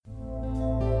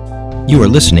You are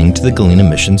listening to the Galena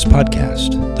Missions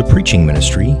Podcast, the preaching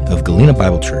ministry of Galena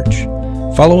Bible Church.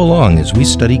 Follow along as we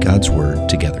study God's Word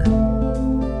together.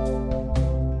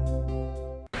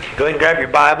 Go ahead and grab your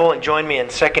Bible and join me in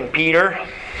 2 Peter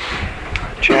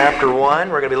chapter 1.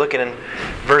 We're going to be looking in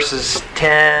verses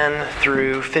 10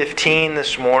 through 15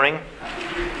 this morning.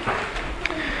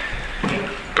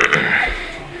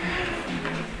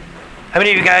 How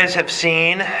many of you guys have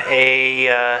seen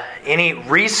any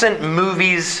recent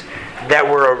movies that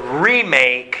were a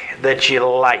remake that you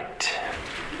liked?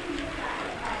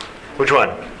 Which one?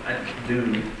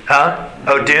 Dune. Huh?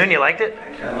 Oh, Dune, you liked it?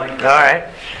 I liked it. All right.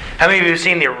 How many of you have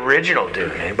seen the original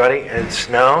Dune? Anybody? It's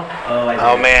no?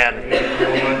 Oh, man.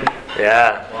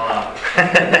 Yeah. Wow.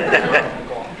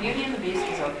 Beauty and the Beast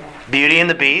was okay. Beauty and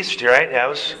the Beast, right? It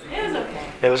was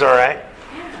okay. It was all right.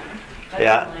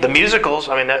 Yeah. The musicals,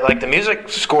 I mean, like the music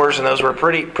scores in those were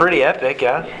pretty epic,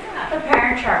 yeah? The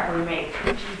Parent Trap remake,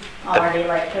 which is already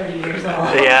like 30 years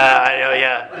old. Yeah, I know,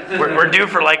 yeah. We're due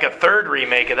for like a third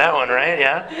remake of that one, right?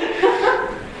 Yeah?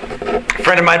 A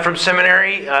friend of mine from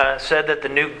seminary said that the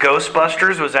new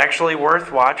Ghostbusters was actually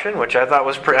worth watching, which I thought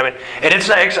was pretty, and it's,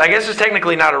 I guess it's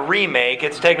technically not a remake,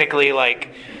 it's technically like,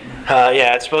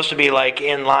 it's supposed to be like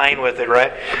in line with it,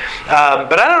 right?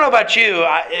 But I don't know about you,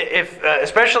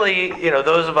 especially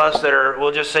those of us that are,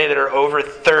 we'll just say that are over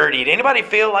 30. Do anybody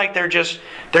feel like they're just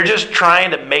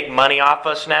trying to make money off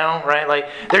us now, right? Like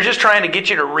they're just trying to get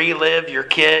you to relive your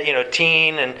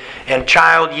teen and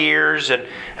child years, and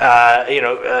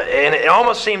and it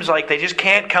almost seems like they just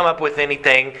can't come up with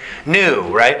anything new,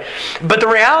 right? But the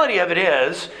reality of it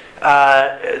is,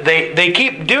 they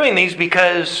keep doing these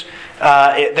because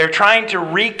they're trying to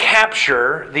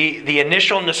recapture the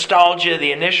initial nostalgia,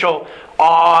 the initial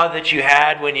awe that you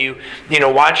had when you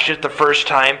watched it the first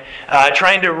time,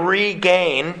 trying to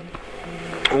regain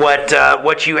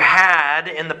what you had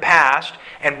in the past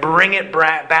and bring it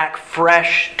back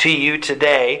fresh to you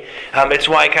today. It's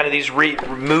why kind of these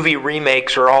movie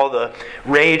remakes are all the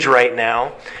rage right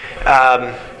now.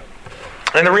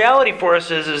 And the reality for us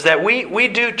is that we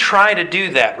do try to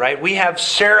do that, right? We have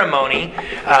ceremony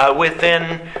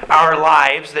within our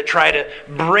lives that try to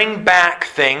bring back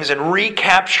things and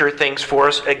recapture things for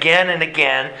us again and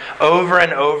again, over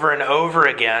and over and over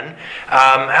again.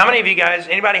 How many of you guys,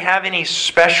 anybody have any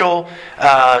special,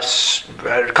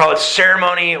 call it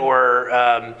ceremony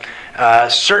or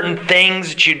certain things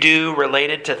that you do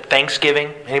related to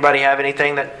Thanksgiving? Anybody have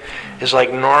anything that is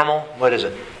like normal? What is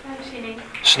it?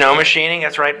 Snow machining,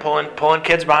 that's right. Pulling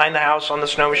kids behind the house on the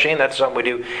snow machine. That's something we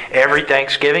do every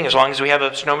Thanksgiving, as long as we have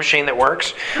a snow machine that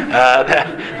works.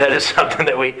 That's something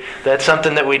that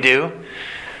we do.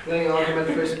 Playing ultimate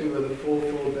frisbee with a full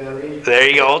battery. There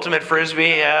you go, ultimate frisbee.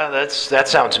 Yeah, that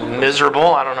sounds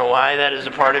miserable. I don't know why that is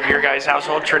a part of your guys'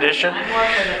 household tradition. I'm more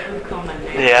for the food coma.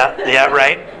 Yeah,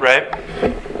 right.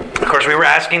 Of course, we were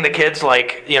asking the kids,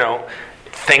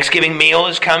 Thanksgiving meal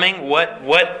is coming.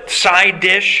 What side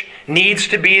dish needs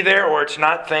to be there, or it's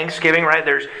not Thanksgiving, right?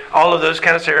 There's all of those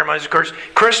kind of ceremonies. Of course,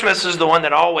 Christmas is the one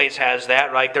that always has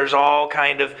that, right? There's all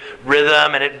kind of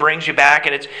rhythm, and it brings you back,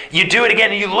 and you do it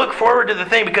again, and you look forward to the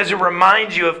thing because it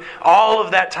reminds you of all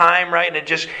of that time, right? And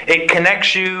it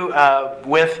connects you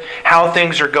with how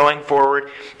things are going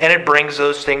forward, and it brings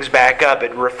those things back up.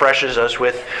 It refreshes us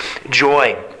with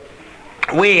joy.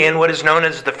 We, in what is known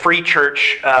as the free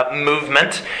church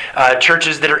movement,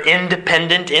 churches that are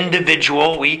independent,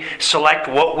 individual, we select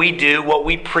what we do, what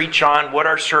we preach on, what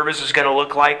our service is going to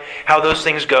look like, how those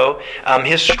things go.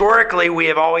 Historically, we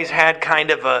have always had kind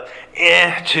of a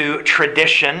to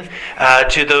tradition,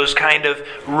 to those kind of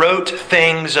rote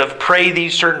things of pray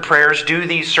these certain prayers, do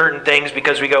these certain things,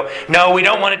 because we go, no, we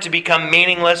don't want it to become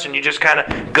meaningless and you just kind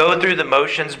of go through the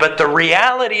motions. But the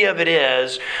reality of it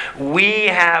is, we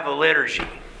have a liturgy.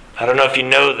 I don't know if you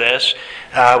know this.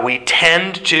 We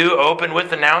tend to open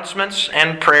with announcements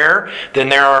and prayer. Then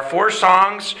there are 4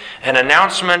 songs, an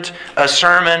announcement, a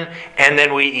sermon, and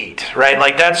then we eat. Right?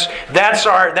 Like that's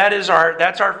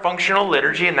our functional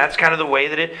liturgy, and that's kind of the way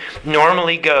that it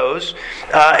normally goes.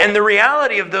 And the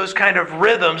reality of those kind of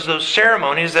rhythms, those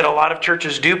ceremonies that a lot of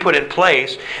churches do put in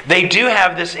place, they do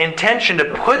have this intention to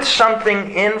put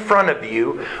something in front of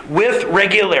you with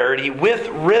regularity, with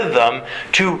rhythm,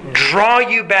 to draw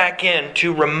you back back in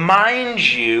to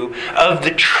remind you of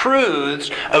the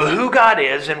truths of who God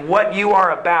is and what you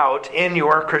are about in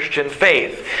your Christian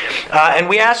faith. And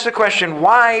we ask the question,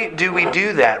 why do we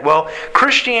do that? Well,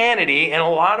 Christianity, in a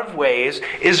lot of ways,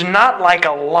 is not like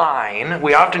a line.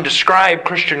 We often describe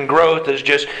Christian growth as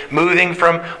just moving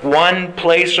from one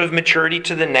place of maturity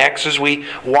to the next as we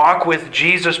walk with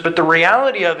Jesus. But the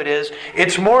reality of it is,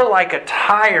 it's more like a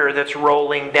tire that's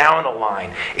rolling down a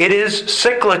line. It is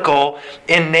cyclical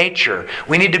in nature.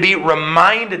 We need to be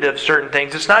reminded of certain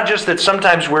things. It's not just that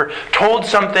sometimes we're told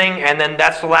something and then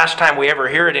that's the last time we ever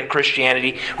hear it in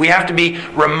Christianity. We have to be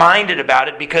reminded about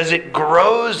it because it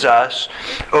grows us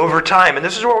over time. And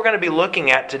this is what we're going to be looking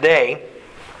at today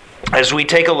as we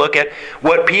take a look at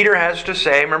what Peter has to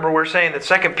say. Remember, we're saying that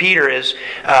 2 Peter is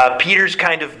Peter's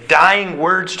kind of dying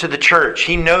words to the church.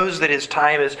 He knows that his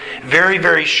time is very,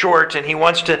 very short, and he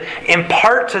wants to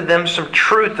impart to them some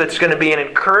truth that's going to be an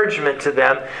encouragement to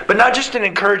them, but not just an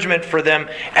encouragement for them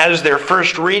as they're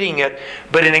first reading it,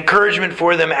 but an encouragement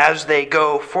for them as they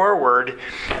go forward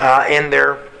in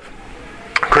their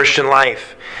Christian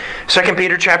life. 2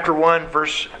 Peter chapter 1,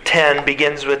 verse 10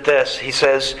 begins with this. He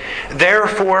says,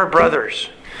 "Therefore, brothers,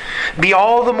 be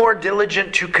all the more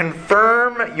diligent to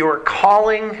confirm your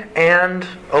calling and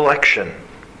election.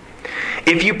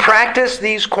 If you practice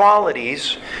these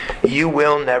qualities, you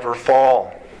will never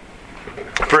fall.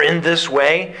 For in this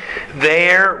way,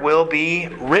 there will be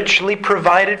richly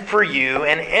provided for you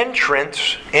an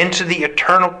entrance into the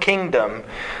eternal kingdom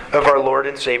of our Lord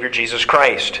and Savior Jesus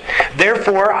Christ.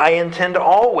 Therefore, I intend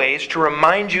always to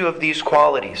remind you of these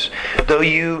qualities, though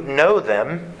you know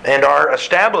them and are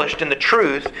established in the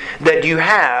truth that you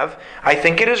have. I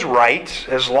think it is right,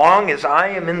 as long as I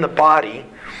am in the body,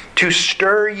 to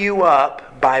stir you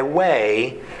up by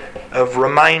way of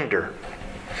reminder.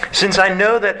 Since I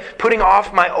know that the putting off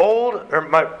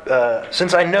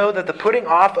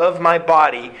of my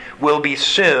body will be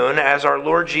soon, as our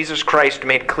Lord Jesus Christ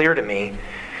made clear to me,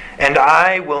 and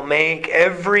I will make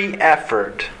every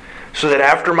effort so that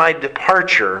after my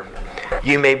departure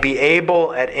you may be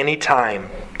able at any time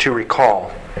to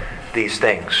recall these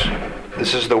things."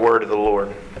 This is the word of the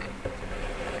Lord.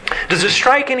 Does it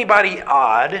strike anybody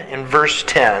odd in verse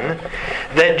 10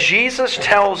 that Jesus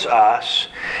tells us,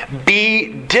 be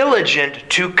diligent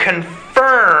to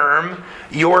confirm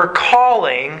your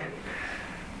calling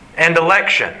and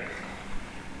election?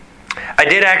 I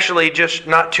did actually just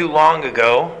not too long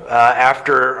ago,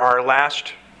 after our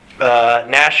last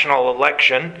national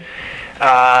election,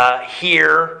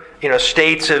 here,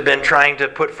 states have been trying to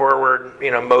put forward,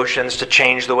 motions to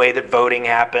change the way that voting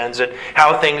happens and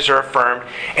how things are affirmed.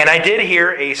 And I did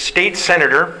hear a state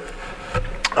senator,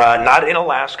 not in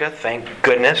Alaska, thank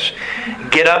goodness,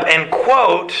 get up and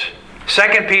quote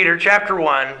 2 Peter chapter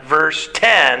 1, verse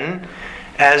 10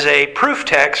 as a proof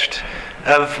text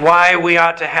of why we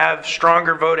ought to have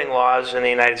stronger voting laws in the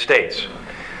United States.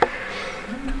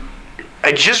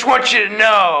 I just want you to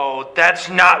know that's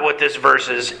not what this verse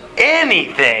is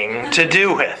anything to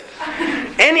do with.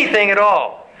 Anything at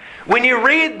all. When you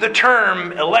read the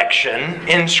term election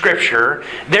in Scripture,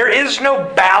 there is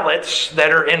no ballots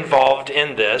that are involved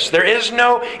in this. There is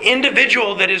no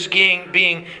individual that is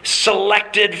being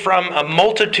selected from a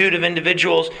multitude of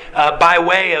individuals by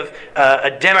way of a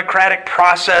democratic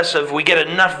process of we get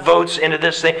enough votes into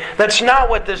this thing. That's not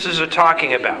what this is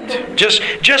talking about. Just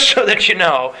so that you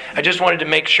know, I just wanted to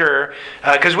make sure,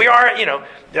 because we are,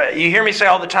 you hear me say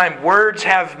all the time, words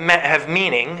have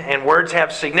meaning and words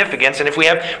have significance. And if we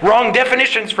have wrong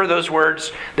definitions for those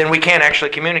words, then we can't actually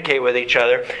communicate with each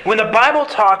other. When the Bible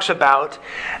talks about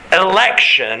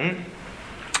election,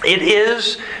 it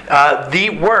is the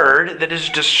word that is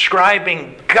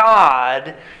describing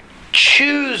God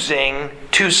choosing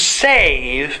to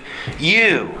save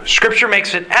you. Scripture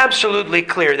makes it absolutely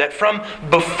clear that from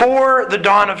before the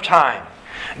dawn of time,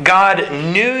 God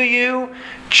knew you,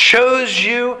 chose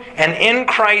you, and in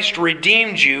Christ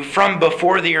redeemed you from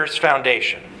before the earth's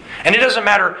foundation. And it doesn't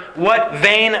matter what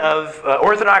vein of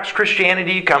Orthodox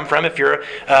Christianity you come from, if you're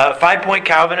a 5-point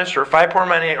Calvinist or a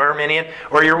 5-point Arminian,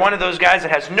 or you're one of those guys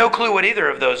that has no clue what either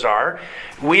of those are,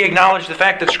 we acknowledge the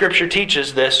fact that Scripture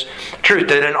teaches this truth,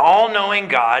 that an all-knowing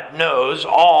God knows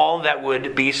all that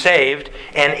would be saved,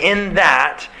 and in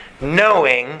that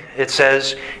knowing, it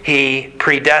says, He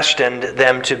predestined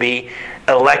them to be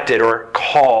elected or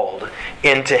called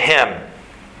into Him.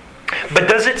 But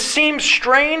does it seem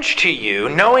strange to you,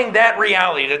 knowing that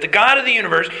reality, that the God of the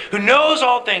universe, who knows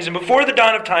all things, and before the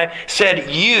dawn of time said,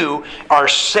 you are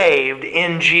saved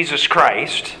in Jesus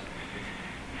Christ,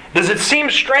 Does it seem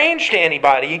strange to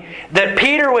anybody that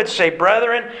Peter would say,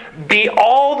 brethren, be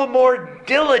all the more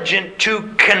diligent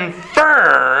to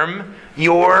confirm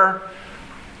your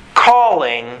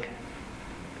calling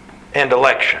and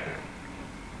election?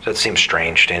 Does that seem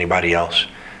strange to anybody else?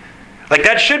 Like,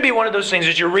 that should be one of those things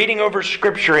as you're reading over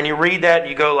Scripture and you read that and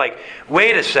you go like,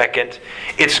 wait a second,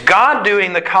 it's God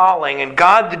doing the calling and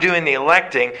God doing the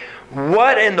electing.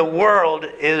 What in the world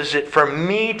is it for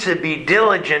me to be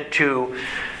diligent to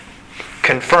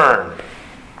confirm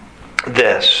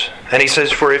this? And he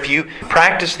says, for if you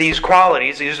practice these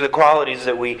qualities, these are the qualities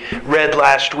that we read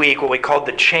last week, what we called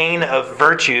the chain of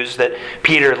virtues that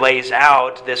Peter lays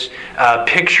out, this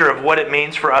picture of what it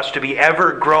means for us to be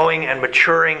ever growing and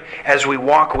maturing as we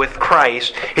walk with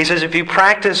Christ. He says, if you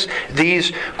practice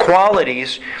these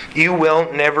qualities, you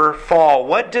will never fall.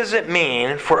 What does it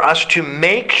mean for us to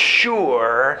make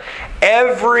sure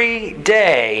every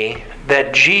day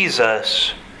that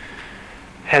Jesus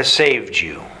has saved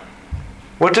you?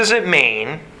 What does it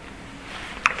mean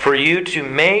for you to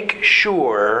make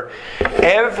sure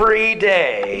every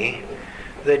day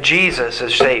that Jesus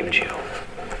has saved you?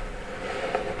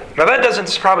 Now that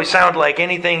doesn't probably sound like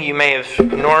anything you may have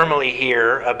normally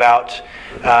hear about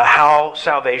how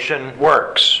salvation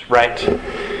works, right?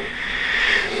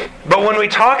 But when we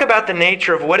talk about the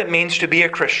nature of what it means to be a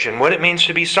Christian, what it means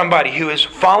to be somebody who is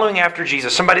following after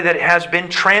Jesus, somebody that has been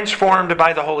transformed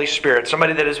by the Holy Spirit,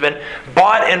 somebody that has been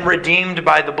bought and redeemed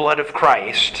by the blood of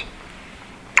Christ,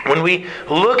 when we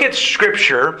look at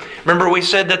Scripture, remember we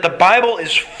said that the Bible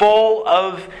is full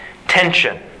of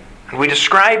tension. We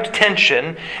described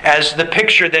tension as the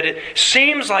picture that it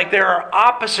seems like there are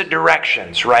opposite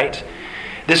directions, right?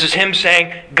 This is him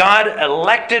saying, God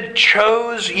elected,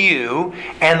 chose you,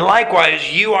 and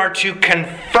likewise you are to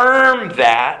confirm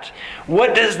that.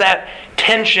 What does that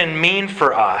tension mean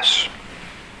for us?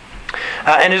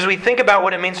 And as we think about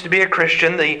what it means to be a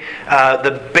Christian, the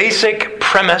basic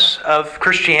premise of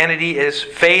Christianity is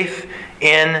faith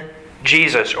in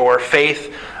Jesus, or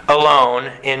faith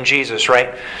alone in Jesus,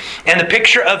 right? And the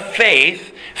picture of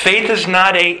faith is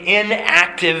not an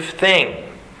inactive thing.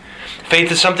 Faith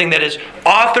is something that is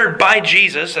authored by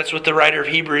Jesus. That's what the writer of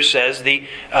Hebrews says. Let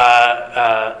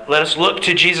us look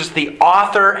to Jesus, the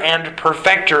author and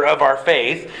perfecter of our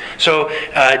faith. So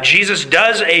Jesus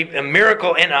does a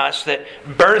miracle in us that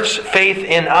births faith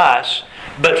in us.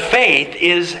 But faith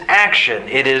is action.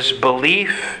 It is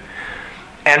belief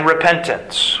and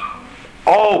repentance.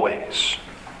 Always.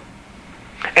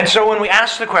 And so when we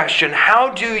ask the question, how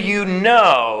do you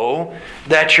know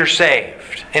that you're saved?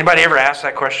 Anybody ever asked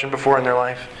that question before in their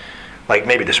life? Like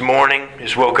maybe this morning, you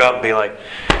just woke up and be like,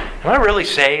 am I really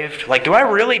saved? Like, do I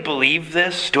really believe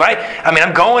this?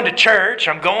 I'm going to church.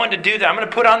 I'm going to do that. I'm going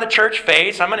to put on the church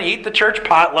face. I'm going to eat the church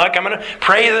potluck. I'm going to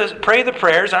pray the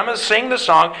prayers. I'm going to sing the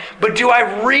song. But do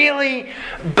I really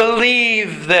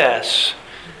believe this?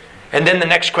 And then the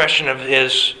next question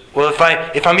is, well,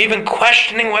 if I'm even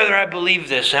questioning whether I believe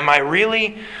this, am I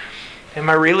really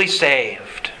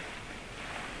saved?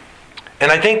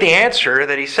 And I think the answer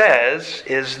that he says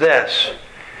is this: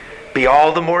 be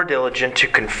all the more diligent to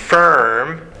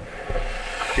confirm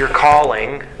your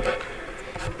calling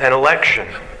and election.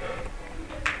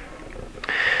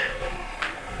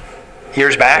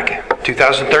 Years back,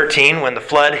 2013, when the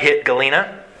flood hit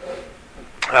Galena,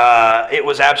 it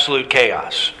was absolute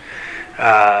chaos.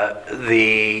 At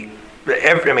the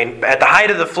height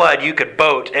of the flood, you could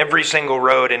boat every single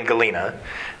road in Galena.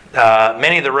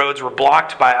 Many of the roads were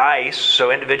blocked by ice,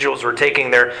 so individuals were taking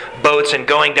their boats and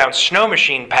going down snow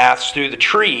machine paths through the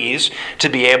trees to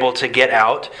be able to get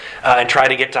out and try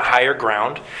to get to higher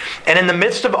ground. And in the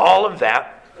midst of all of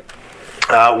that,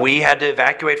 we had to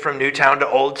evacuate from Newtown to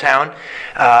Old Town,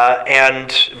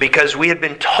 and because we had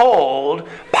been told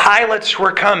pilots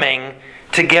were coming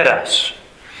to get us.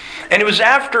 And it was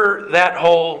after that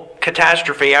whole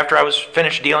catastrophe, after I was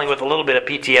finished dealing with a little bit of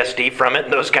PTSD from it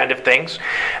and those kind of things,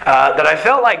 that I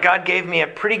felt like God gave me a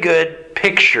pretty good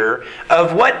picture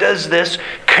of what does this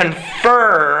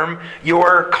confirm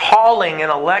your calling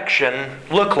and election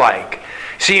look like.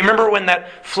 See, remember when the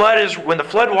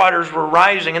floodwaters were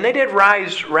rising, and they did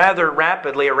rise rather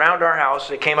rapidly around our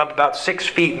house. It came up about 6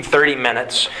 feet in 30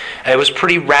 minutes. It was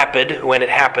pretty rapid when it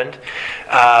happened.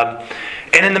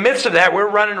 And in the midst of that, we're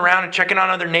running around and checking on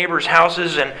other neighbors'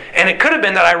 houses. And it could have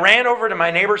been that I ran over to my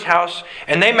neighbor's house,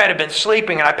 and they might have been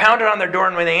sleeping. And I pounded on their door,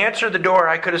 and when they answered the door,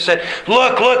 I could have said,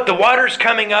 look, the water's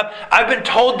coming up. I've been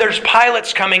told there's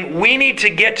pilots coming. We need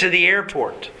to get to the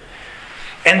airport.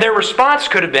 And their response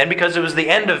could have been, because it was the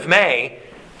end of May,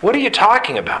 what are you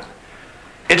talking about?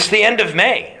 It's the end of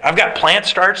May. I've got plant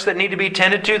starts that need to be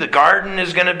tended to. The garden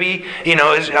is going to be,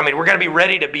 we're going to be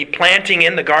ready to be planting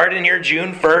in the garden here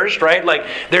June 1st, right? Like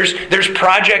there's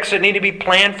projects that need to be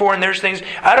planned for, and there's things.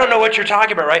 I don't know what you're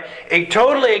talking about, right?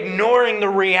 Totally ignoring the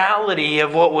reality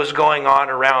of what was going on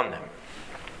around them.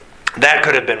 That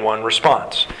could have been one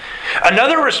response.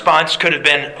 Another response could have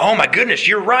been, oh my goodness,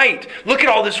 you're right. Look at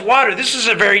all this water. This is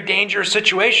a very dangerous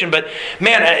situation. But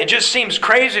man, it just seems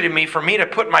crazy to me for me to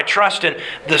put my trust in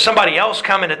somebody else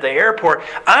coming at the airport.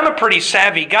 I'm a pretty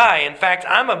savvy guy. In fact,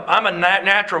 I'm a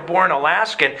natural-born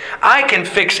Alaskan. I can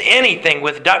fix anything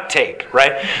with duct tape,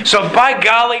 right? So by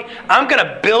golly, I'm going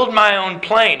to build my own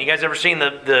plane. You guys ever seen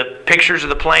the pictures of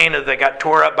the plane that got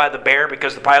tore up by the bear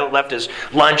because the pilot left his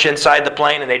lunch inside the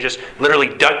plane and they just literally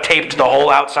duct taped the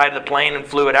whole outside of the plane and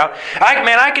flew it out?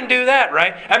 I can do that,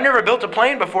 right? I've never built a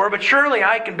plane before, but surely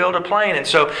I can build a plane. And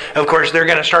so, of course, they're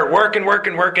going to start working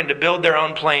to build their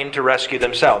own plane to rescue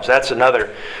themselves. That's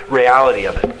another reality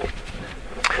of it.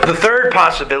 The third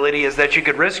possibility is that you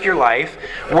could risk your life,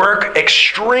 work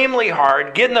extremely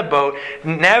hard, get in the boat,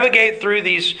 navigate through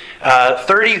these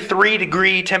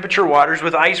 33-degree temperature waters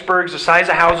with icebergs the size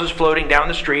of houses floating down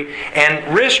the street,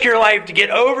 and risk your life to get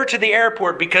over to the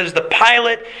airport because the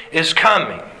pilot is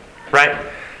coming, right?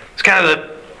 It's kind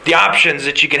of the options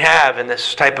that you can have in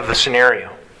this type of a scenario.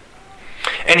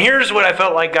 And here's what I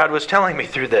felt like God was telling me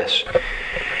through this.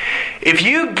 If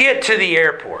you get to the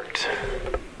airport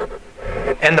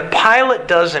and the pilot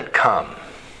doesn't come,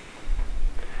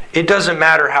 it doesn't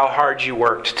matter how hard you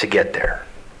worked to get there,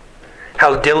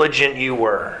 how diligent you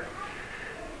were.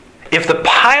 If the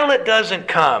pilot doesn't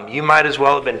come, you might as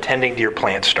well have been tending to your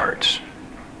plant starts,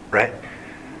 right?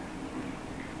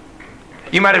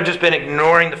 You might have just been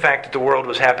ignoring the fact that the world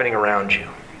was happening around you.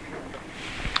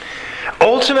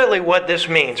 Ultimately, what this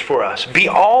means for us, be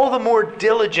all the more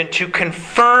diligent to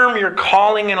confirm your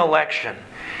calling and election,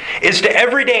 is to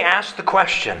every day ask the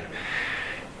question,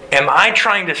 am I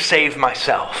trying to save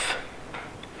myself?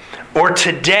 Or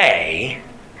today,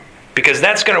 because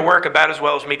that's going to work about as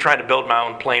well as me trying to build my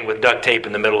own plane with duct tape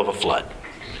in the middle of a flood.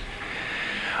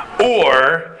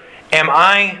 Or am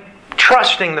I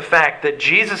trusting the fact that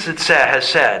Jesus has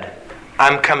said,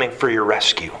 I'm coming for your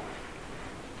rescue.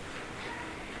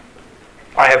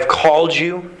 I have called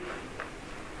you,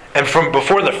 and from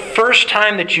before the first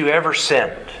time that you ever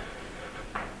sinned,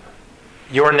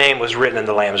 your name was written in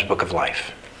the Lamb's Book of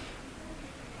Life.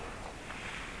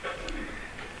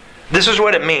 This is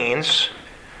what it means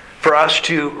for us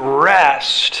to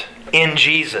rest in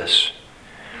Jesus.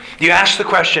 You ask the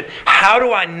question, how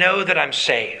do I know that I'm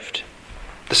saved?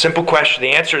 The simple question,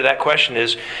 the answer to that question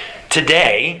is,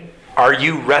 today, are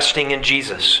you resting in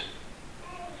Jesus?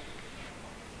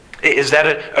 Is that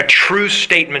a true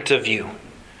statement of you?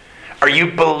 Are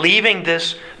you believing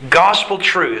this gospel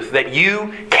truth that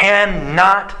you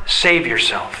cannot save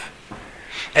yourself?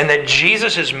 And that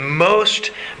Jesus is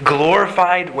most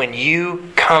glorified when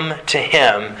you come to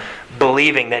Him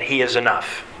believing that He is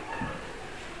enough?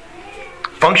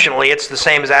 Functionally, it's the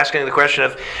same as asking the question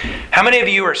of, how many of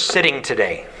you are sitting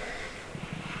today?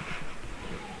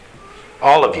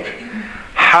 All of you.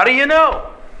 How do you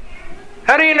know?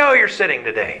 How do you know you're sitting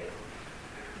today?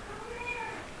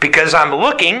 Because I'm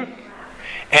looking,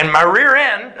 and my rear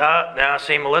end, now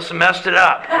see, Melissa messed it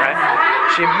up,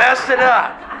 right? She messed it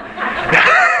up.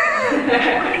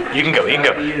 You can go.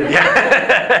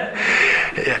 Yeah.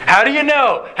 How do you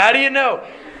know? How do you know?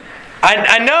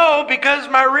 I know because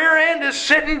my rear end is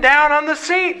sitting down on the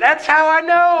seat. That's how I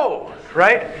know,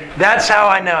 right? That's how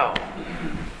I know.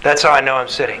 That's how I know I'm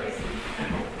sitting.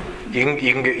 You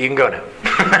can go now.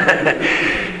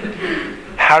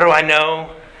 How do I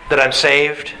know that I'm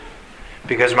saved?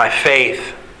 Because my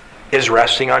faith is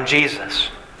resting on Jesus.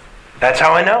 That's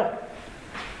how I know.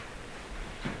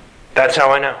 That's how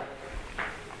I know.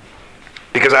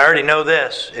 Because I already know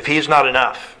this. If He's not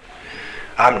enough,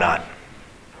 I'm not.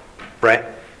 Right?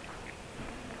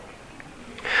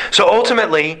 So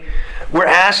ultimately, we're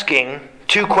asking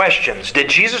two questions. Did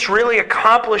Jesus really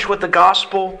accomplish what the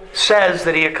gospel says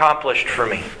that He accomplished for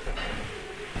me?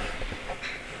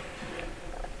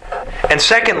 And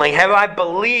secondly, have I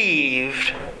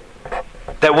believed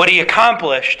that what He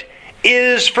accomplished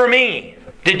is for me?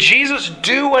 Did Jesus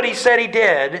do what He said He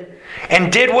did?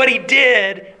 And did what He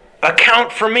did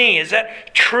account for me? Is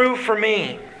that true for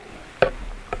me?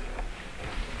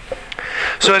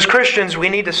 So as Christians, we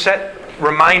need to set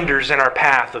reminders in our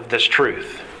path of this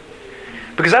truth.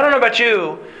 Because I don't know about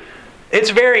you, it's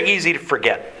very easy to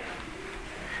forget.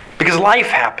 Because life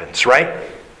happens, right?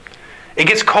 It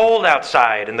gets cold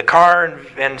outside, and the car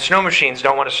and snow machines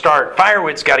don't want to start.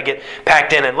 Firewood's got to get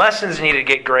packed in, and lessons need to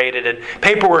get graded, and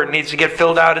paperwork needs to get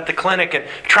filled out at the clinic, and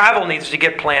travel needs to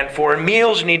get planned for, and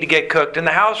meals need to get cooked, and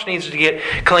the house needs to get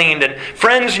cleaned, and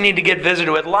friends need to get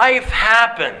visited with. Life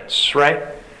happens, right?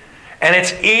 And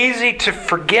it's easy to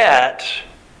forget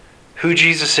who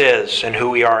Jesus is and who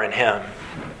we are in Him.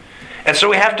 And so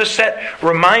we have to set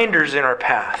reminders in our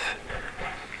path.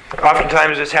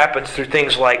 Oftentimes this happens through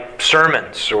things like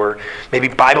sermons or maybe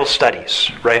Bible studies,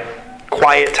 right?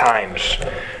 Quiet times,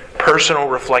 personal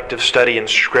reflective study in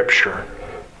Scripture.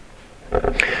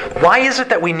 Why is it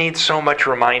that we need so much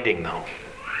reminding, though?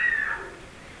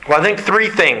 Well, I think three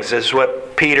things is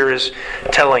what Peter is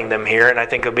telling them here, and I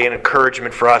think it'll be an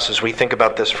encouragement for us as we think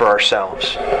about this for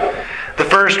ourselves. The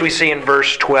first we see in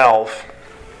verse 12.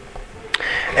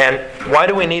 And why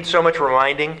do we need so much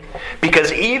reminding?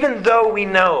 Because even though we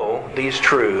know these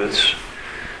truths,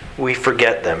 we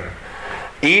forget them.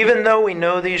 Even though we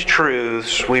know these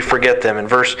truths, we forget them. In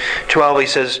verse 12 he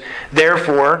says,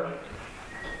 "Therefore,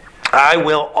 I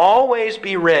will always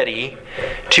be ready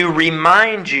to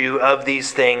remind you of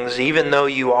these things, even though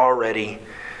you already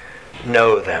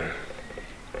know them."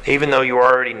 Even though you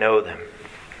already know them.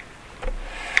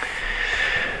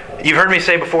 You've heard me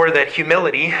say before that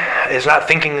humility is not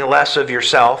thinking less of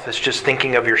yourself, it's just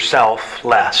thinking of yourself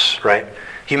less, right?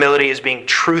 Humility is being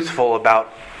truthful about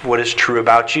what is true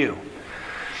about you.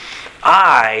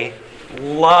 I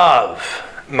love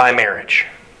my marriage.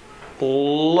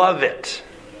 Love it.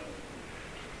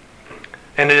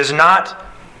 And it is not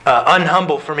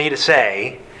unhumble for me to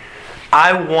say,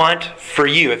 I want for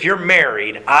you, if you're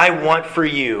married, I want for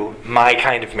you my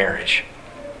kind of marriage.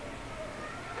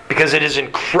 Because it is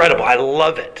incredible. I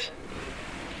love it.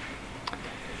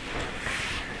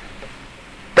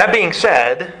 That being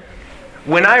said,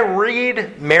 when I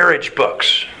read marriage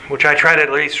books, which I try to at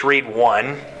least read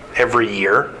one every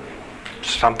year,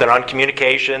 something on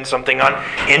communication, something on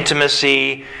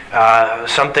intimacy,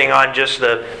 something on just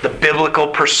the biblical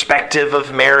perspective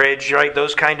of marriage, right?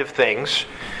 Those kind of things.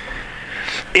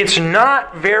 It's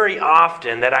not very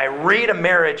often that I read a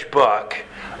marriage book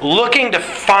looking to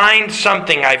find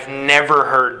something I've never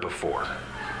heard before.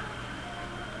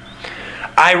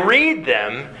 I read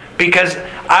them because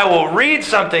I will read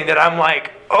something that I'm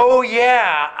like, oh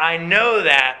yeah, I know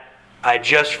that, I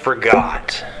just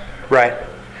forgot. Right?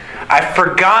 I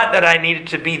forgot that I needed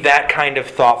to be that kind of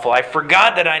thoughtful. I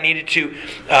forgot that I needed to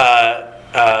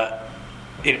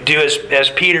do as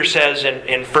Peter says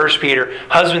in 1 Peter,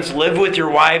 husbands, live with your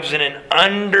wives in an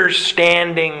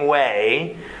understanding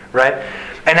way, right?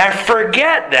 And I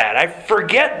forget that. I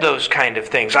forget those kind of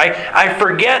things. I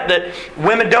forget that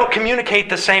women don't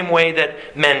communicate the same way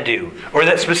that men do. Or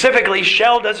that specifically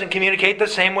Shell doesn't communicate the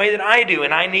same way that I do.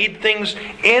 And I need things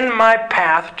in my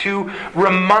path to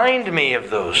remind me of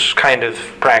those kind of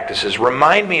practices.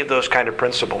 Remind me of those kind of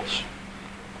principles.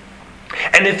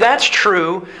 And if that's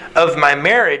true of my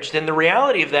marriage, then the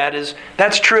reality of that is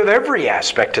that's true of every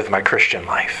aspect of my Christian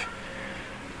life.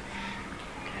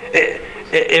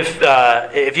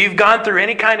 If you've gone through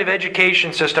any kind of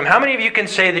education system, how many of you can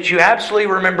say that you absolutely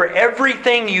remember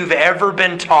everything you've ever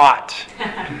been taught?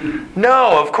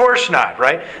 No, of course not,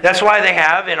 right? That's why they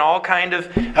have in all kind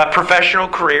of professional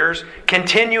careers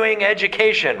continuing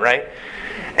education, right?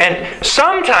 And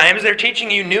sometimes they're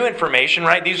teaching you new information,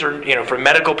 right? These are, for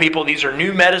medical people, these are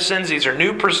new medicines, these are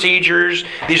new procedures,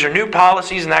 these are new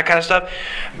policies and that kind of stuff.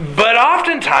 But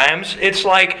oftentimes it's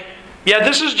like, yeah,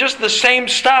 this is just the same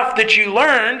stuff that you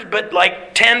learned, but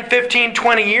like 10, 15,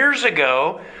 20 years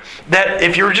ago, that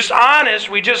if you're just honest,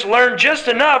 we just learned just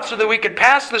enough so that we could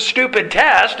pass the stupid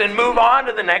test and move on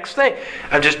to the next thing.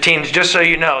 I'm just teens, just so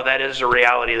you know, that is a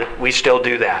reality that we still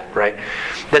do that, right?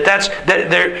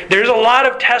 There's a lot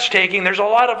of test taking, there's a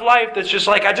lot of life that's just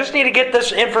like, I just need to get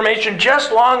this information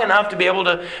just long enough to be able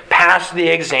to pass the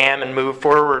exam and move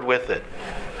forward with it.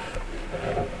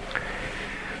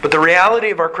 But the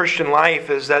reality of our Christian life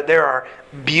is that there are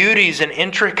beauties and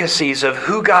intricacies of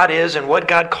who God is and what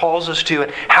God calls us to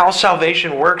and how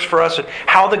salvation works for us and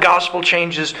how the gospel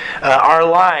changes our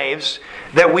lives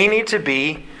that we need to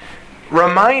be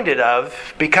reminded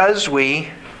of because we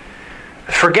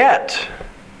forget.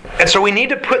 And so we need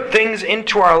to put things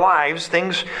into our lives,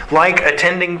 things like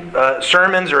attending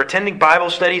sermons or attending Bible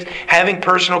studies, having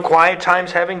personal quiet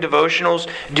times, having devotionals,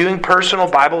 doing personal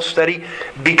Bible study,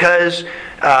 because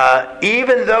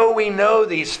even though we know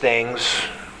these things,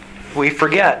 we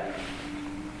forget.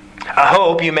 I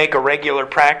hope you make a regular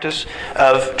practice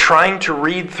of trying to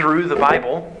read through the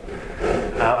Bible.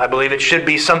 I believe it should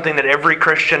be something that every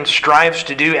Christian strives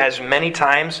to do as many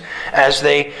times as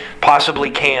they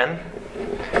possibly can.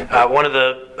 One of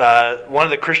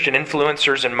the Christian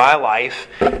influencers in my life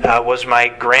was my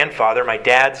grandfather, my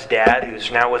dad's dad,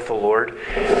 who's now with the Lord.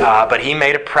 But he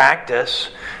made a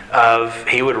practice of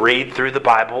he would read through the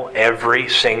Bible every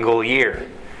single year.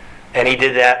 And he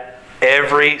did that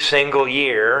every single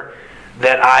year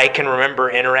that I can remember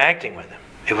interacting with him.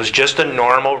 It was just a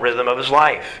normal rhythm of his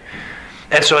life.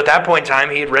 And so at that point in time,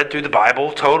 he had read through the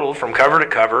Bible total from cover to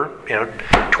cover,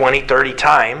 20, 30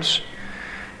 times.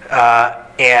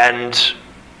 And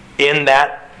in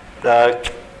that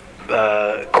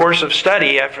course of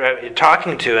study, after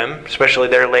talking to him, especially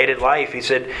there late in life, he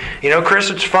said, Chris,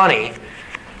 it's funny.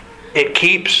 It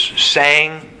keeps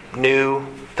saying new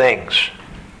things.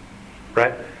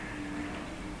 Right?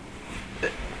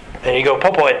 And you go,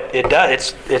 Popo, it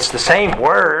does. It's the same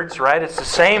words, right? It's the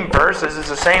same verses. It's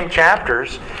the same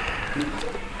chapters.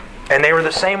 And they were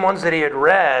the same ones that he had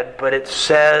read, but it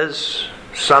says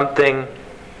something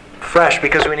fresh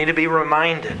because we need to be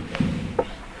reminded.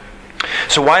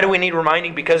 So why do we need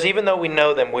reminding? Because even though we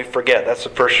know them, we forget. That's the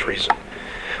first reason.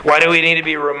 Why do we need to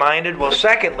be reminded? Well,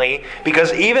 secondly,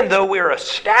 because even though we're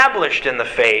established in the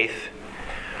faith,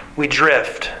 we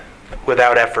drift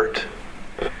without effort.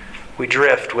 We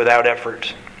drift without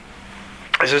effort.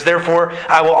 It says, therefore,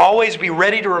 I will always be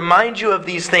ready to remind you of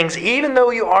these things, even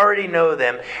though you already know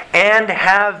them and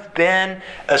have been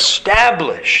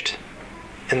established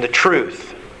in the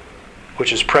truth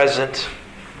which is present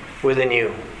within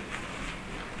you.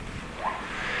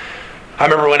 I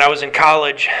remember when I was in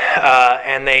college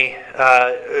and they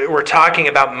were talking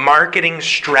about marketing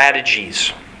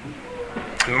strategies.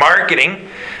 Marketing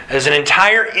is an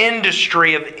entire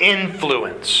industry of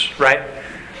influence, right?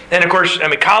 And of course,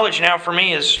 college now for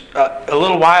me is a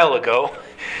little while ago.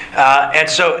 And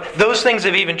so those things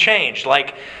have even changed.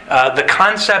 Like the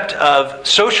concept of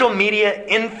social media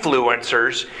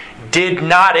influencers did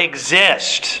not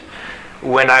exist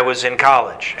when I was in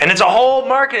college. And it's a whole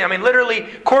marketing. Literally,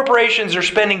 corporations are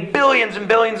spending billions and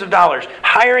billions of dollars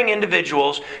hiring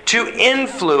individuals to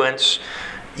influence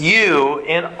you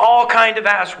in all kind of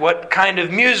asks, what kind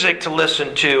of music to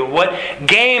listen to, what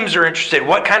games are interested,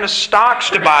 what kind of stocks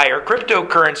to buy or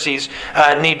cryptocurrencies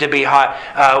need to be hot,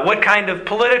 what kind of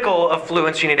political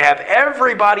affluence you need to have.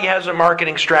 Everybody has a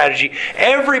marketing strategy.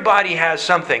 Everybody has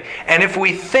something. And if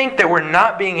we think that we're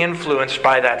not being influenced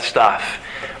by that stuff,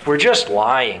 we're just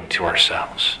lying to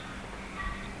ourselves.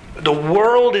 The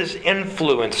world is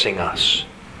influencing us.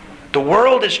 The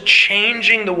world is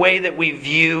changing the way that we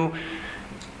view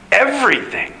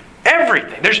everything.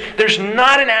 Everything. There's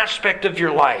not an aspect of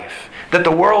your life that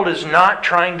the world is not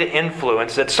trying to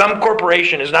influence, that some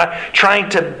corporation is not trying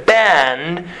to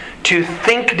bend to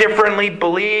think differently,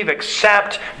 believe,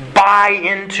 accept, buy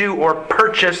into, or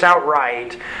purchase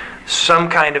outright some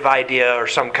kind of idea or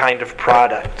some kind of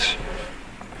product.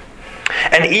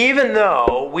 And even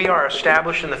though we are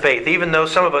established in the faith, even though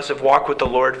some of us have walked with the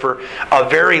Lord for a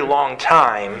very long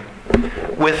time,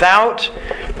 without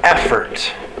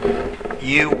effort,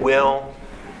 you will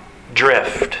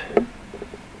drift.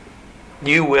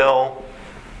 You will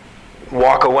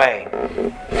walk away.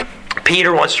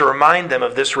 Peter wants to remind them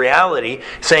of this reality,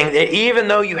 saying that even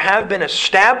though you have been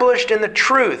established in the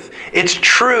truth, it's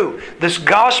true. This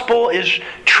gospel is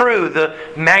true. The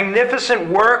magnificent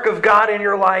work of God in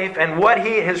your life and what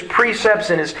His precepts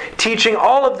and His teaching,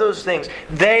 all of those things,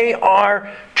 they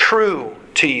are true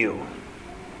to you.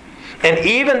 And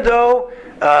even though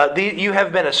you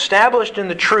have been established in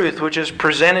the truth which is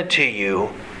presented to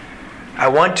you, I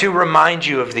want to remind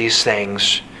you of these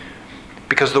things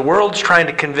because the world's trying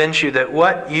to convince you that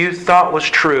what you thought was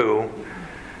true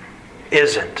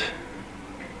isn't.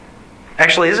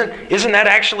 Actually, isn't that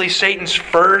actually Satan's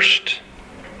first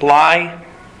lie?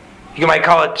 You might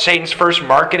call it Satan's first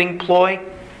marketing ploy.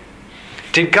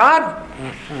 Did God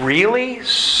really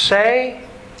say?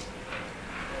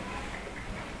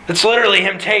 It's literally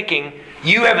Him taking,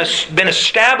 you have been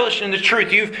established in the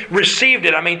truth. You've received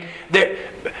it. I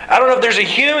don't know if there's a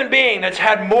human being that's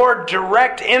had more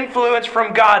direct influence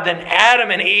from God than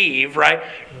Adam and Eve, right?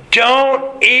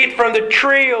 Don't eat from the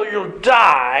tree or you'll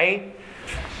die.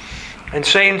 And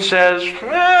Satan says,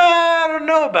 I don't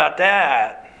know about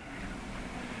that.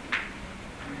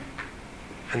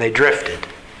 And they drifted.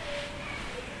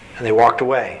 And they walked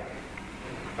away.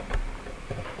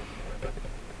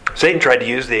 Satan tried to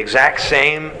use the exact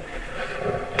same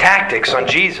tactics on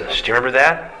Jesus. Do you remember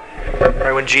that?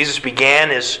 Right, when Jesus began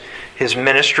his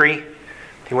ministry,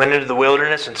 He went into the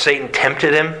wilderness and Satan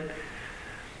tempted Him.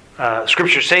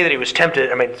 Scriptures say that he was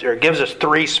tempted, or gives us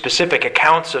 3 specific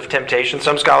accounts of temptation.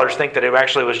 Some scholars think that it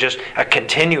actually was just a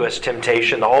continuous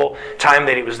temptation the whole time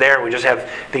that he was there. We just have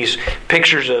these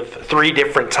pictures of 3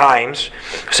 different times.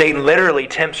 Satan literally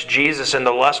tempts Jesus in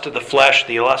the lust of the flesh,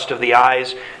 the lust of the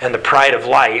eyes, and the pride of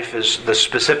life is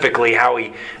specifically how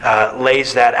he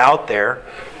lays that out there.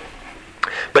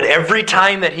 But every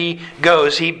time that he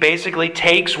goes, he basically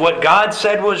takes what God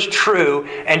said was true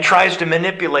and tries to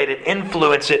manipulate it,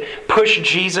 influence it, push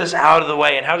Jesus out of the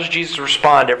way. And how does Jesus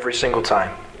respond every single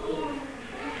time?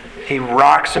 He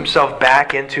rocks himself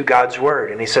back into God's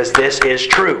Word and he says, this is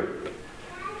true.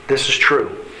 This is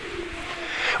true.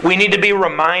 We need to be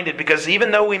reminded, because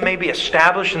even though we may be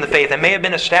established in the faith and may have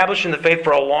been established in the faith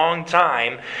for a long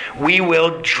time, we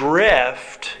will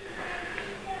drift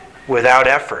without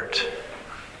effort.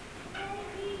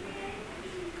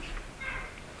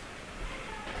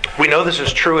 We know this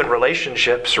is true in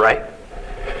relationships, right?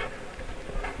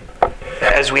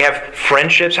 As we have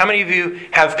friendships, how many of you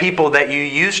have people that you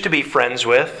used to be friends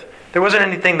with? There wasn't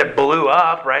anything that blew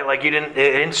up, right? Like they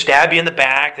didn't stab you in the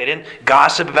back, they didn't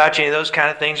gossip about you, any of those kind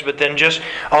of things, but then just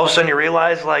all of a sudden you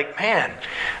realize, like, man,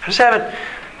 I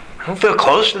don't feel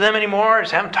close to them anymore, I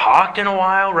just haven't talked in a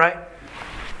while, right?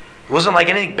 It wasn't like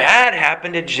anything bad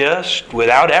happened, it just,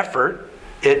 without effort,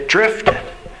 it drifted.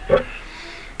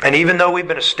 And even though we've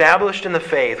been established in the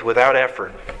faith without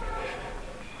effort,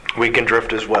 we can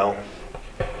drift as well.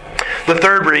 The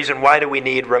third reason why do we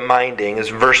need reminding is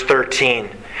verse 13.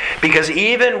 Because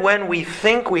even when we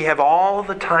think we have all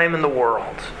the time in the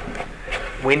world,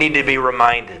 we need to be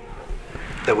reminded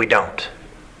that we don't.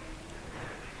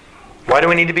 Why do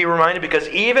we need to be reminded? Because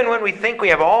even when we think we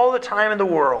have all the time in the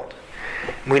world,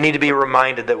 we need to be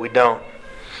reminded that we don't.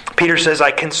 Peter says,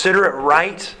 I consider it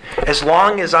right as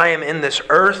long as I am in this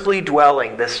earthly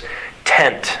dwelling, this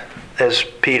tent, as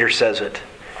Peter says it,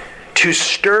 to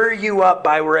stir you up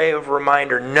by way of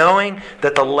reminder, knowing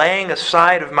that the laying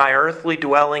aside of my earthly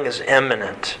dwelling is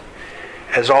imminent,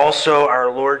 as also our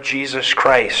Lord Jesus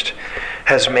Christ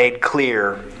has made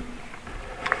clear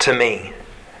to me.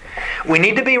 We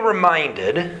need to be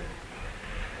reminded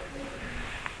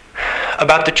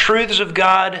about the truths of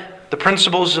God, the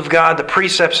principles of God, the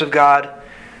precepts of God,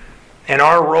 and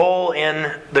our role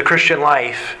in the Christian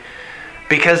life,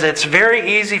 because it's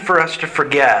very easy for us to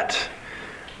forget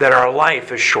that our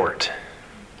life is short.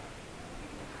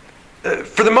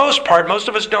 For the most part, most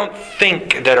of us don't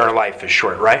think that our life is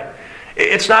short, right?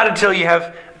 It's not until you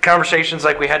have conversations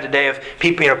like we had today of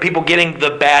people getting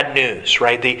the bad news,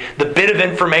 right? The bit of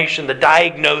information, the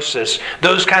diagnosis,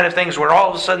 those kind of things, where all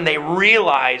of a sudden they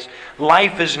realize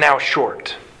life is now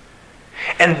short.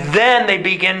 And then they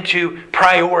begin to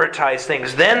prioritize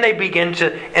things. Then they begin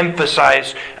to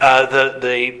emphasize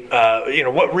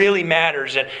what really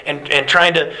matters, and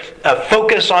trying to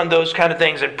focus on those kind of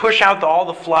things and push out all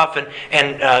the fluff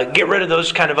and get rid of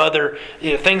those kind of other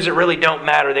things that really don't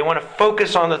matter. They want to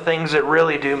focus on the things that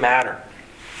really do matter.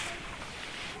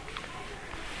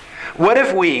 What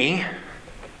if we,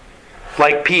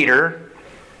 like Peter,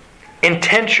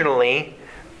 intentionally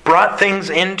brought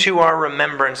things into our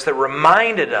remembrance that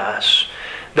reminded us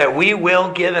that we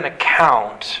will give an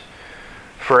account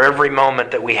for every moment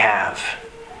that we have.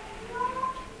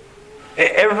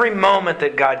 Every moment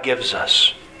that God gives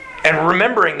us. And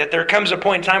remembering that there comes a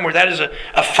point in time where that is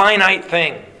a finite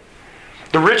thing.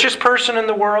 The richest person in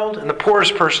the world and the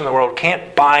poorest person in the world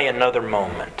can't buy another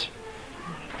moment.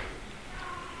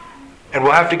 And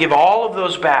we'll have to give all of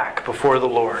those back before the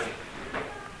Lord.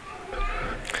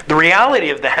 The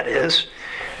reality of that is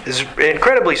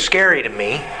incredibly scary to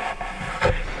me,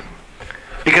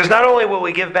 because not only will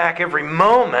we give back every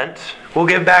moment, we'll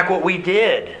give back what we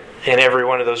did in every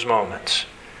one of those moments.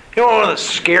 You know, one of the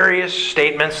scariest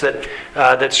statements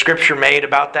that Scripture made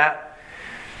about that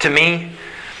to me,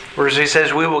 where he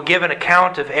says, we will give an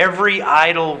account of every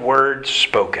idle word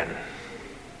spoken.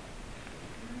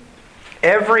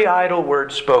 Every idle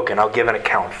word spoken, I'll give an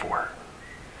account for.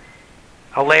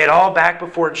 I'll lay it all back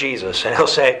before Jesus, and He'll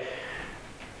say,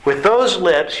 with those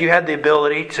lips you had the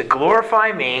ability to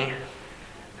glorify me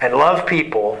and love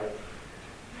people,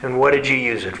 and what did you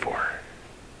use it for?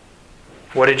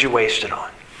 What did you waste it on?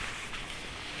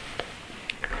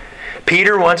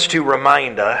 Peter wants to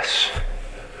remind us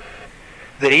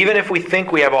that even if we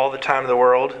think we have all the time in the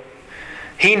world,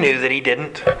 he knew that he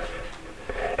didn't.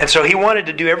 And so he wanted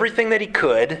to do everything that he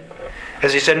could.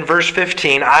 As he said in verse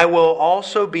 15, I will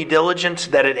also be diligent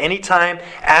that at any time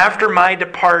after my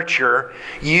departure,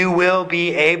 you will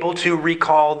be able to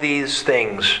recall these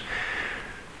things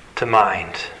to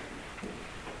mind.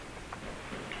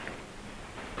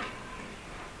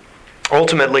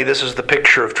 Ultimately, this is the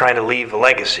picture of trying to leave a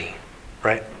legacy,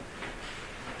 right?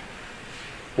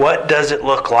 What does it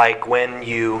look like when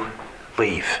you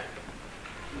leave?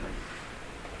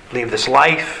 Leave this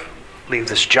life, leave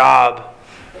this job,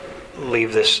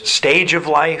 leave this stage of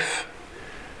life.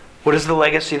 What is the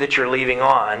legacy that you're leaving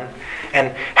on?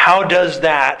 And how does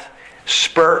that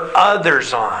spur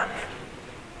others on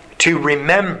to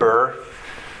remember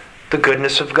the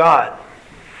goodness of God?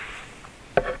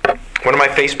 One of my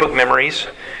Facebook memories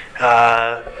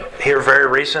here very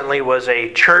recently was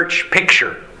a church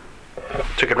picture.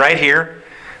 Took it right here,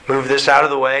 moved this out of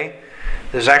the way.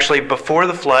 This is actually before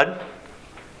the flood.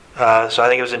 So I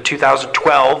think it was in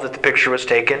 2012 that the picture was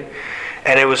taken.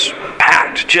 And it was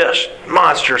packed, just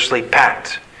monstrously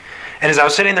packed. And as I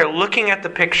was sitting there looking at the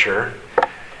picture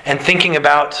and thinking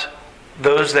about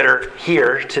those that are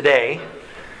here today,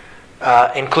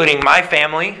 including my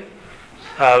family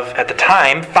of, at the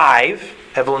time, 5.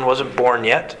 Evelyn wasn't born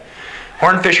yet.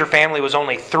 Hornfisher family was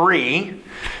only 3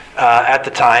 at the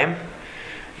time.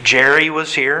 Jerry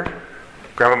was here.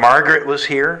 Grandma Margaret was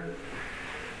here.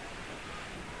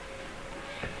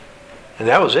 And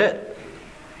that was it.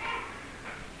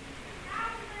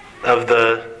 Of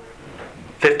the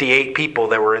 58 people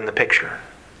that were in the picture.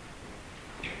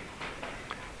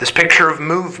 This picture of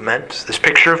movement, this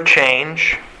picture of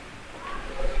change.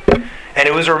 And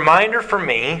it was a reminder for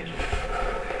me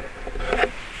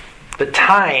that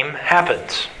time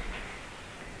happens.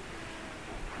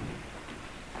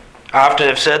 I often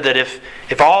have said that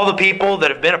if all the people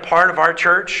that have been a part of our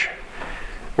church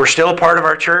were still a part of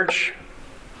our church,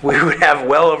 we would have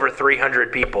well over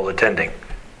 300 people attending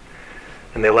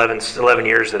in the 11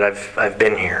 years that I've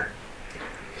been here.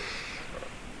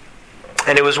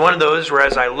 And it was one of those where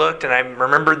as I looked and I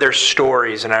remembered their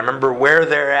stories and I remember where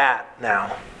they're at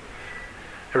now.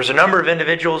 There was a number of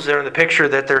individuals there in the picture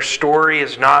that their story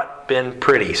has not been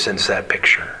pretty since that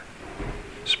picture.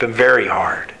 It's been very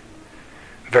hard,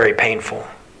 very painful.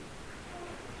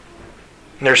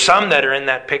 And there's some that are in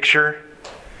that picture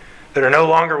that are no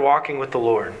longer walking with the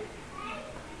Lord.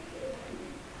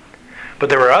 But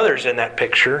there were others in that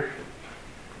picture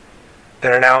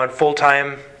that are now in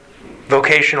full-time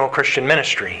vocational Christian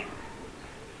ministry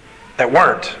that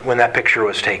weren't when that picture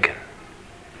was taken.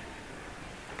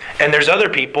 And there's other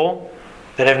people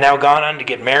that have now gone on to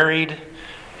get married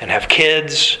and have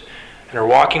kids and are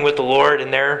walking with the Lord in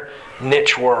their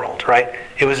niche world, right?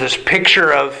 It was this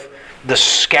picture of the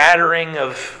scattering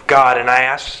of God. And I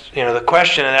asked, the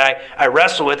question that I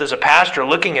wrestle with as a pastor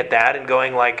looking at that and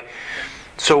going like,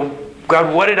 so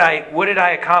God, what did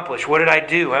I accomplish? What did I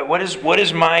do? What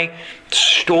is my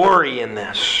story in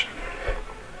this?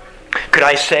 Could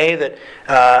I say that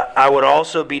I would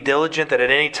also be diligent that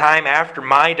at any time after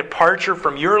my departure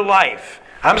from your life,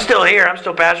 I'm still here, I'm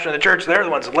still pastoring the church, they're the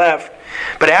ones that left,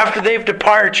 but after they've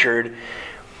departed,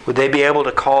 would they be able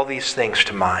to call these things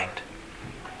to mind?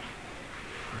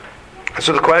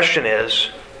 So the question is,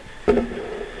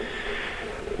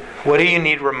 what do you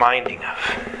need reminding of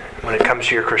when it comes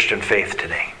to your Christian faith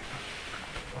today?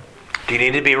 Do you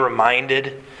need to be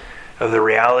reminded of the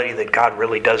reality that God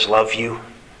really does love you?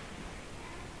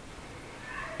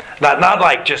 Not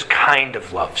like just kind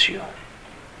of loves you,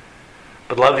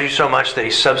 but loves you so much that He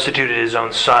substituted His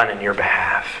own Son in your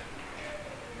behalf.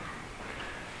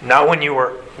 Not when you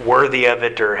were worthy of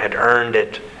it or had earned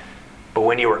it, but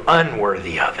when you were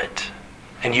unworthy of it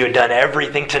and you had done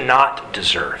everything to not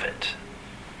deserve it.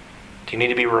 Do you need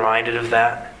to be reminded of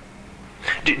that?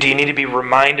 Do you need to be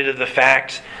reminded of the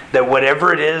fact that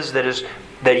whatever it is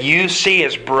that you see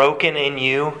as broken in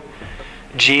you,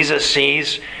 Jesus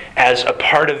sees as a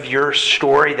part of your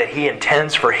story that He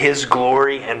intends for His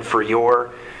glory and for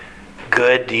your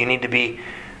good? Do you need to be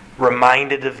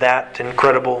reminded of that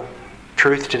incredible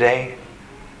truth today?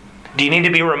 Do you need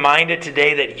to be reminded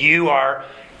today that you are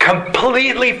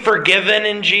completely forgiven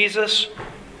in Jesus?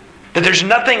 That there's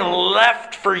nothing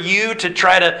left for you to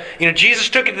try to... Jesus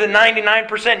took it to the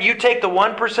 99%, you take the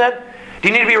 1%? Do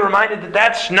you need to be reminded that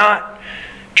that's not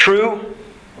true?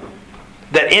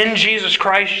 That in Jesus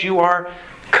Christ you are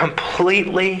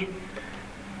completely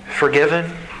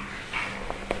forgiven?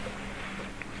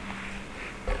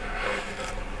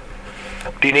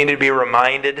 Do you need to be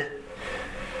reminded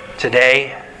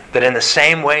today that in the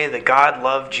same way that God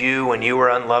loved you when you were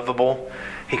unlovable,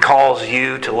 He calls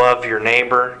you to love your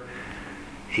neighbor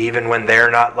even when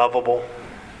they're not lovable?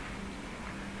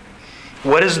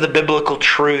 What is the biblical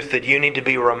truth that you need to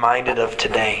be reminded of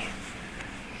today?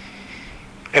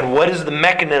 And what is the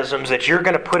mechanisms that you're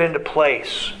going to put into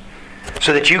place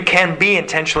so that you can be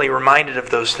intentionally reminded of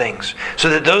those things, so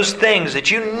that those things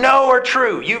that you know are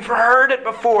true, you've heard it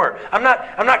before. I'm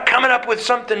not coming up with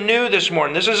something new this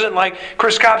morning. This isn't like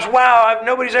Chris Kopp's, wow,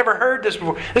 nobody's ever heard this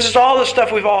before. This is all the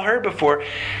stuff we've all heard before,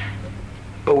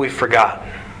 but we've forgotten.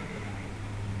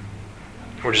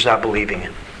 We're just not believing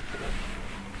it.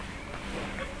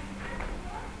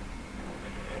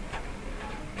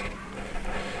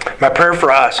 My prayer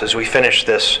for us as we finish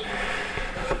this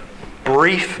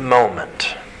brief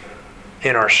moment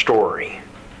in our story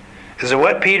is that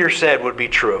what Peter said would be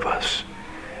true of us.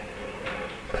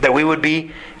 That we would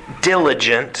be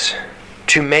diligent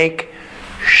to make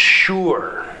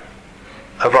sure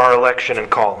of our election and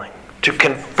calling, to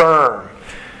confirm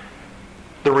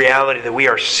the reality that we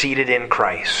are seated in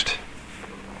Christ.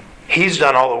 He's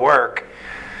done all the work.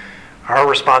 Our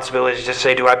responsibility is to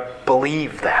say, do I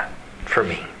believe that for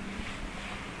me?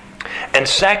 And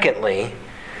secondly,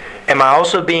 am I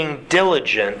also being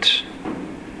diligent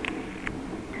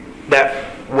that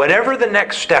whatever the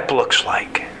next step looks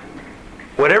like,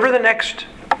 whatever the next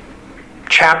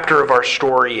chapter of our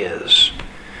story is,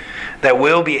 that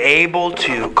we'll be able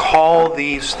to call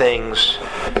these things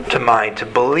to mind, to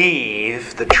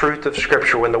believe the truth of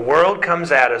Scripture. When the world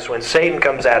comes at us, when Satan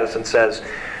comes at us and says,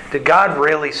 did God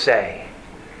really say?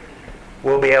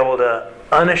 We'll be able to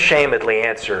unashamedly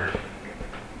answer,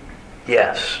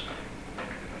 yes.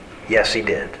 Yes, He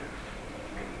did.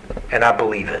 And I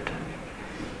believe it.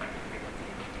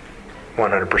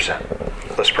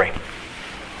 100%. Let's pray.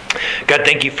 God,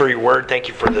 thank you for your word. Thank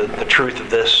you for the truth of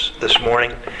this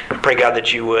morning. I pray, God,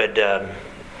 that you would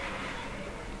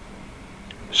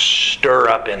stir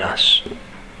up in us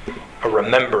a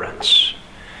remembrance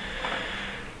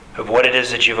of what it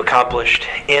is that you've accomplished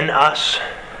in us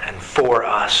and for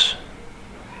us.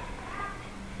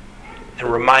 And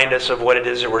remind us of what it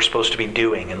is that we're supposed to be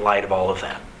doing in light of all of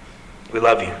that. We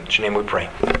love you. In your name we pray.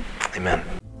 Amen.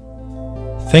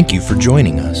 Thank you for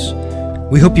joining us.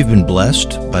 We hope you've been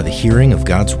blessed by the hearing of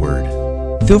God's Word.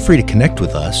 Feel free to connect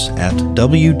with us at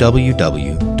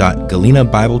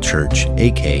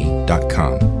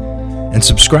www.galenabiblechurchak.com and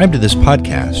subscribe to this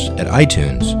podcast at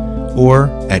iTunes or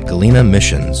at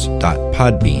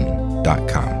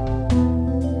galenamissions.podbean.com.